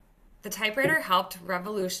The typewriter helped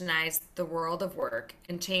revolutionize the world of work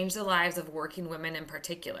and change the lives of working women in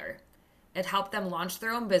particular. It helped them launch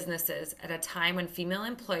their own businesses at a time when female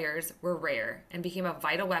employers were rare and became a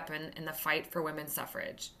vital weapon in the fight for women's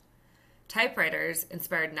suffrage. Typewriters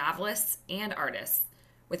inspired novelists and artists,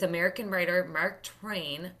 with American writer Mark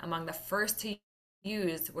Twain among the first to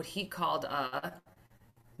use what he called a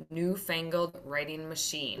newfangled writing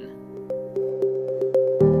machine.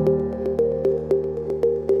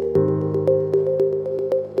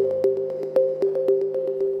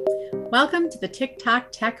 Welcome to the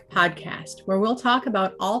TikTok Tech Podcast, where we'll talk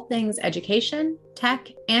about all things education, tech,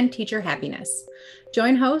 and teacher happiness.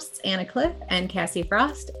 Join hosts Anna Cliff and Cassie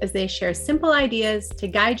Frost as they share simple ideas to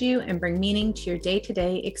guide you and bring meaning to your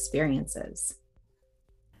day-to-day experiences.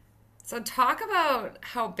 So, talk about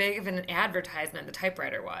how big of an advertisement the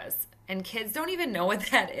typewriter was. And kids don't even know what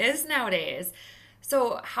that is nowadays.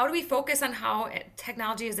 So, how do we focus on how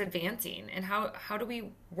technology is advancing and how do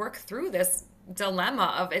we work through this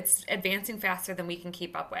dilemma of it's advancing faster than we can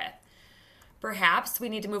keep up with? Perhaps we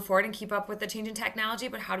need to move forward and keep up with the changing technology,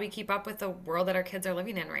 but how do we keep up with the world that our kids are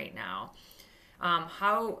living in right now?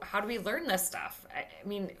 How do we learn this stuff? I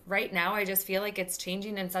mean, right now, I just feel like it's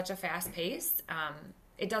changing in such a fast pace.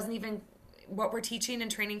 It doesn't even what we're teaching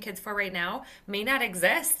and training kids for right now may not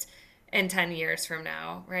exist in 10 years from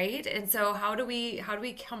now, right? And so how do we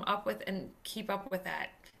come up with and keep up with that?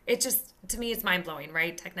 It just, to me, it's mind-blowing,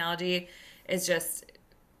 right? Technology is just,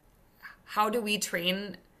 how do we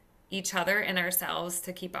train each other and ourselves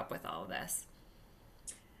to keep up with all of this?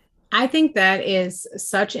 I think that is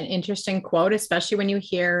such an interesting quote, especially when you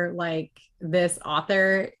hear like this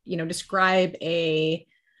author, describe a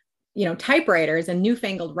typewriter as a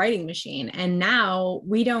newfangled writing machine. And now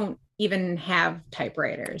we don't even have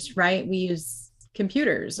typewriters, right? We use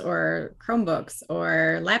computers or Chromebooks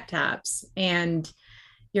or laptops. And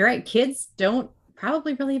you're right, kids don't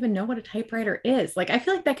probably really even know what a typewriter is. Like, I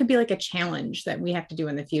feel like that could be like a challenge that we have to do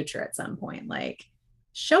in the future at some point. Like,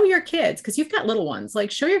 show your kids, because you've got little ones, like,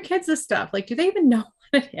 show your kids this stuff. Like, do they even know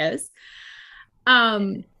what it is?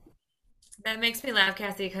 Um, That makes me laugh,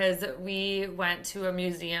 Cassie, because we went to a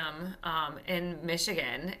museum in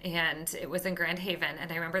Michigan and it was in Grand Haven.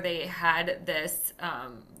 And I remember they had this.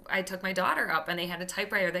 I took my daughter up and they had a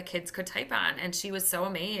typewriter that kids could type on. And she was so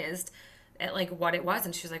amazed at like what it was.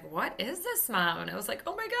 And she was like, "What is this, Mom?" And I was like,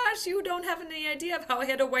 "Oh my gosh, you don't have any idea of how I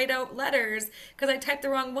had to white out letters because I typed the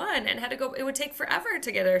wrong one and had to go. It would take forever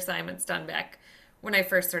to get our assignments done back when I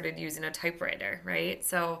first started using a typewriter, right?"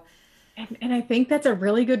 So, and I think that's a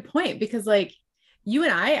really good point because, like, you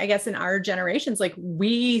and I guess in our generations, like,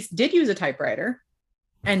 we did use a typewriter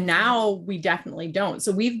and now we definitely don't.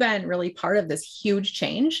 So we've been really part of this huge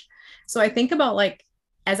change. So I think about, like,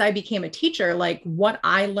 as I became a teacher, like what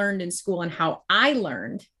I learned in school and how I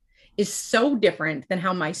learned is so different than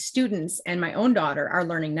how my students and my own daughter are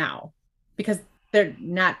learning now because they're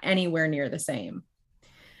not anywhere near the same.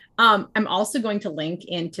 I'm also going to link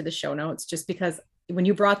into the show notes just because when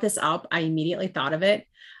you brought this up, I immediately thought of it.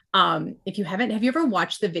 If you haven't, have you ever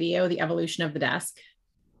watched the video, The Evolution of the Desk?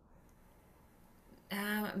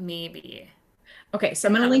 maybe. Okay, so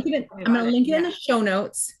I I'm going to link haven't. it in, Tell me I'm going about to it. link it in Yeah. the show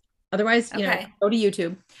notes. Otherwise, Okay. go to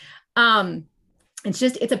YouTube. Um, it's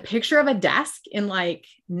a picture of a desk in like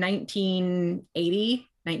 1980,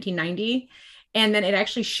 1990. And then it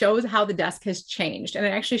actually shows how the desk has changed. And it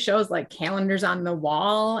actually shows like calendars on the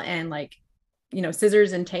wall and like,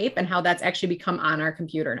 scissors and tape and how that's actually become on our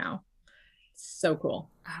computer now. So cool.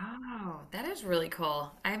 Oh, that is really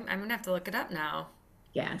cool. I'm gonna have to look it up now.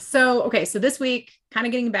 Yeah. So, okay. So this week, kind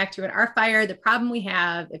of getting back to it, our fire, the problem we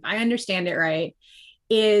have, if I understand it right,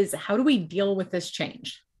 is how do we deal with this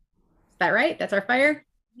change? Is that right? That's our fire?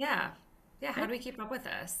 Yeah. Yeah, how Okay. do we keep up with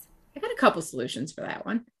this? I got a couple solutions for that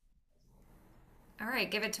one. All right,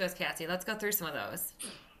 give it to us, Cassie. Let's go through some of those.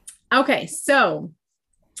 Okay. So,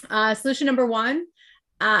 solution number one,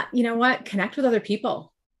 you know what? Connect with other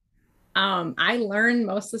people. I learned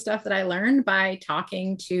most of the stuff that I learned by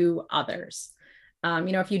talking to others.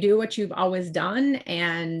 If you do what you've always done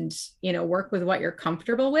and, work with what you're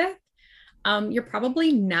comfortable with, you're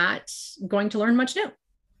probably not going to learn much new.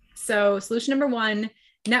 So, solution number one,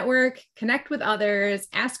 network, connect with others,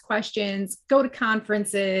 ask questions, go to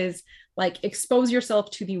conferences, like expose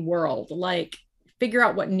yourself to the world, like figure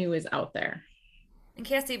out what new is out there. And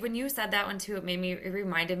Cassie, when you said that one too, it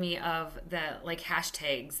reminded me of the like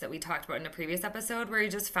hashtags that we talked about in a previous episode where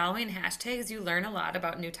you're just following hashtags, you learn a lot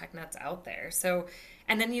about new tech nuts out there. So,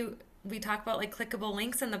 and then we talk about like clickable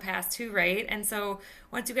links in the past too, right? And so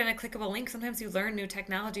once you get a clickable link, sometimes you learn new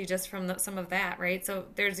technology just from some of that, right? So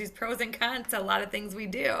there's these pros and cons to a lot of things we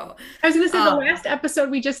do. I was going to say the last episode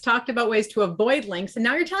we just talked about ways to avoid links, and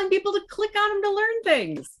now you're telling people to click on them to learn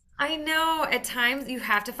things. I know at times you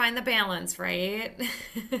have to find the balance, right?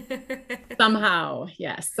 Somehow,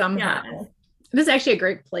 yes, somehow. Yeah. This is actually a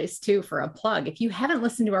great place too for a plug. If you haven't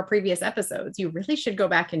listened to our previous episodes, you really should go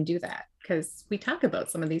back and do that because we talk about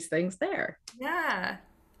some of these things there. Yeah.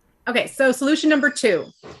 Okay, so solution number 2,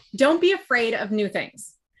 don't be afraid of new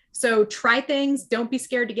things. So try things, don't be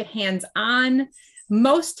scared to get hands on.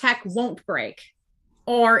 Most tech won't break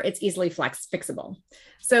or it's easily fixable.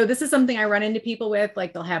 So this is something I run into people with,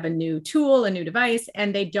 like they'll have a new tool, a new device,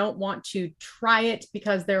 and they don't want to try it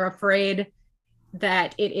because they're afraid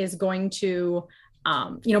that it is going to,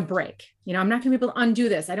 break. I'm not going to be able to undo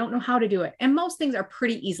this. I don't know how to do it. And most things are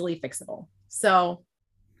pretty easily fixable. So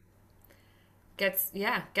gets me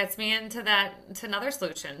to another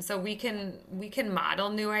solution. So we can model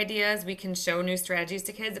new ideas. We can show new strategies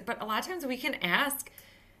to kids, but a lot of times we can ask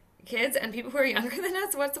kids and people who are younger than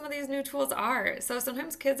us what some of these new tools are. So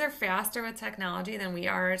sometimes kids are faster with technology than we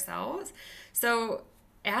are ourselves. So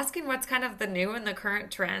asking what's kind of the new and the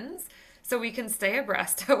current trends so we can stay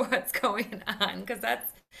abreast of what's going on, because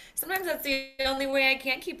sometimes that's the only way I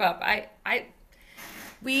can't keep up.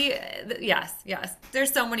 Yes,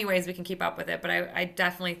 there's so many ways we can keep up with it, but I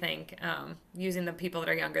definitely think using the people that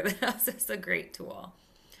are younger than us is a great tool.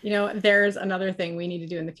 There's another thing we need to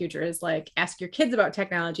do in the future is like ask your kids about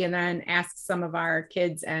technology and then ask some of our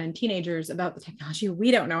kids and teenagers about the technology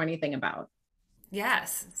we don't know anything about.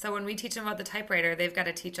 Yes. So when we teach them about the typewriter, they've got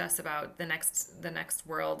to teach us about the next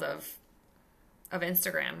world of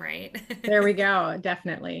Instagram, right? There we go.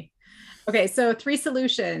 Definitely. Okay. So 3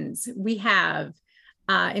 solutions we have,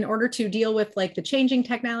 in order to deal with like the changing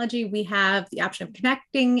technology, we have the option of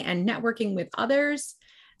connecting and networking with others.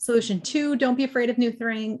 Solution 2, don't be afraid of new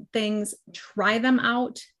things, try them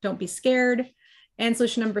out. Don't be scared. And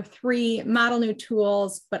solution number 3, model new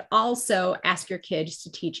tools, but also ask your kids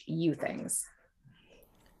to teach you things.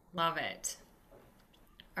 Love it.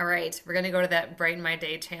 All right, we're going to go to that Brighten My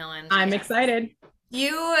Day challenge. I'm excited.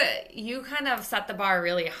 You kind of set the bar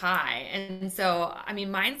really high. And so, I mean,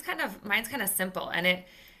 mine's kind of simple, and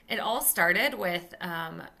it all started with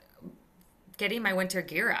getting my winter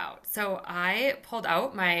gear out. So I pulled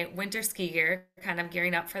out my winter ski gear, kind of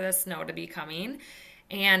gearing up for the snow to be coming,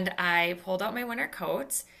 and I pulled out my winter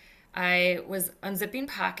coat. I was unzipping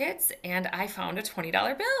pockets, and I found a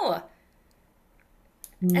 $20 bill.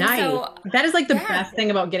 Nice. So, that is like the best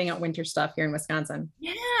thing about getting out winter stuff here in Wisconsin.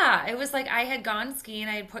 Yeah. It was like I had gone skiing.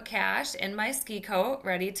 I had put cash in my ski coat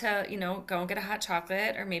ready to, go and get a hot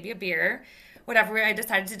chocolate or maybe a beer, whatever I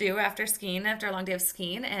decided to do after a long day of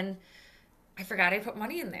skiing. And I forgot I put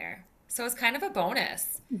money in there. So it's kind of a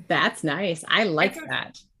bonus. That's nice. I like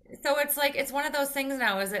that. So it's like, it's one of those things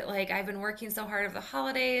now. Is it like I've been working so hard over the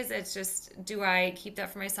holidays? It's just, do I keep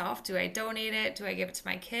that for myself? Do I donate it? Do I give it to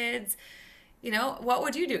my kids? What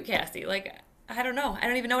would you do, Cassie? Like, I don't know. I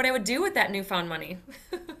don't even know what I would do with that newfound money.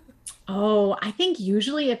 Oh, I think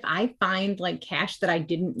usually if I find like cash that I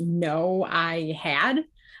didn't know I had,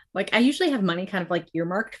 like I usually have money kind of like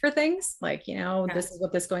earmarked for things like, This is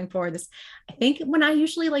what this is going for. This, I think when I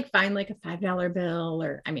usually like find like a $5 bill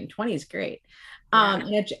or, 20 is great.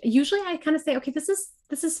 And usually I kind of say, okay, this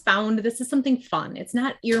is found. This is something fun. It's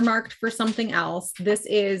not earmarked for something else. This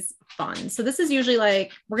is fun. So this is usually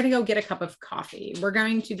like, we're going to go get a cup of coffee. We're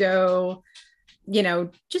going to go,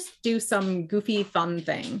 just do some goofy fun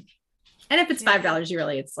thing. And if it's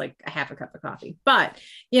 $5, it's like a half a cup of coffee, but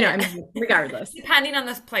regardless, depending on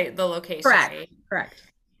the location. Correct. Right? Correct.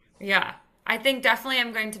 Yeah. I think definitely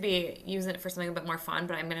I'm going to be using it for something a bit more fun,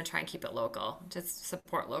 but I'm going to try and keep it local, just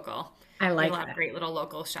support local. I like a lot of great little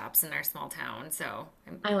local shops in our small town. So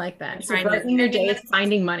I like that. So brightening your day is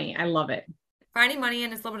finding money. I love it. Finding money,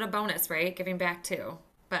 and it's a little bit of bonus, right? Giving back too.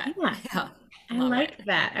 But yeah, I like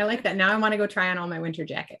that. I like that. Now I want to go try on all my winter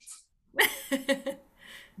jackets.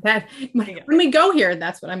 When we go here,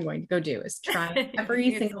 that's what I'm going to go do is try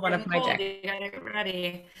every single one of my jackets. You gotta get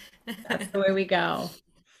ready. That's the way we go.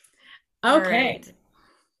 Okay. Right.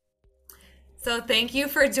 So thank you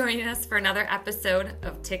for joining us for another episode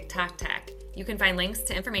of TikTok Tech. You can find links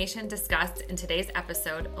to information discussed in today's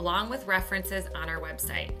episode along with references on our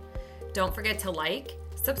website. Don't forget to like,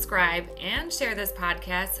 subscribe, and share this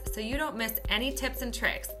podcast so you don't miss any tips and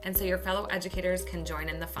tricks and so your fellow educators can join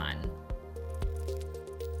in the fun.